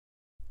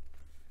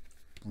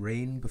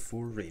Rain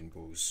Before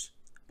Rainbows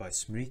by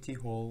Smriti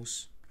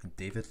and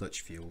David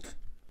Litchfield.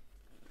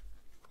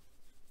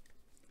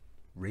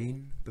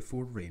 Rain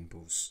before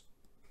rainbows,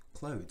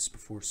 clouds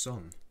before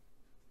sun,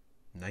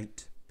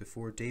 night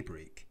before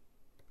daybreak,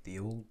 the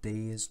old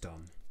day is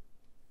done.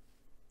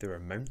 There are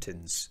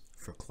mountains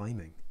for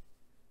climbing,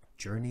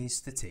 journeys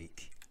to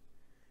take,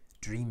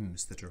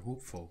 dreams that are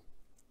hopeful,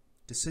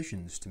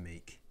 decisions to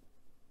make.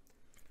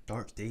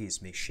 Dark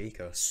days may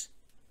shake us,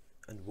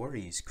 and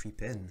worries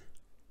creep in,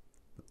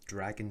 with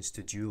dragons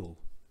to duel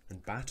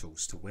and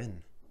battles to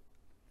win.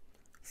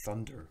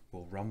 Thunder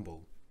will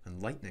rumble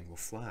and lightning will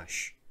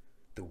flash,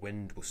 the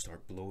wind will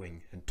start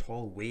blowing and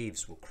tall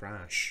waves will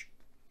crash.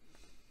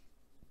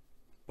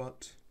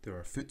 But there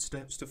are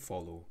footsteps to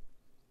follow,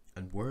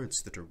 and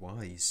words that are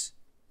wise,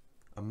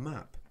 a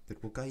map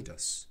that will guide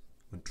us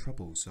when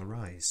troubles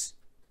arise.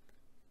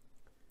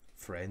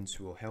 Friends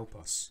who will help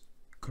us,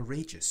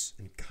 courageous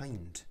and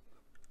kind,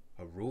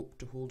 a rope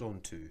to hold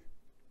on to,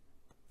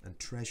 and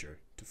treasure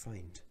to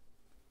find.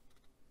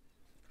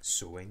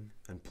 Sowing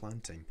and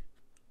planting,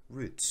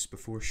 roots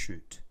before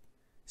shoot,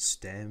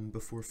 stem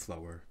before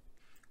flower,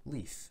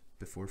 leaf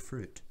before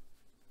fruit.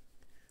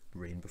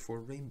 Rain before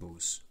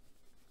rainbows,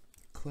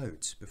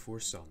 clouds before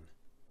sun,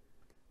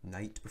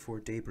 night before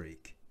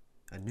daybreak,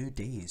 a new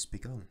day is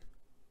begun.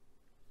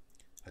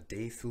 A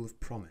day full of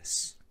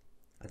promise,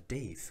 a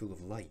day full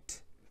of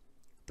light.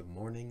 The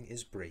morning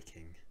is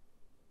breaking,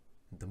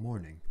 the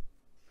morning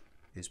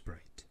is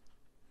bright.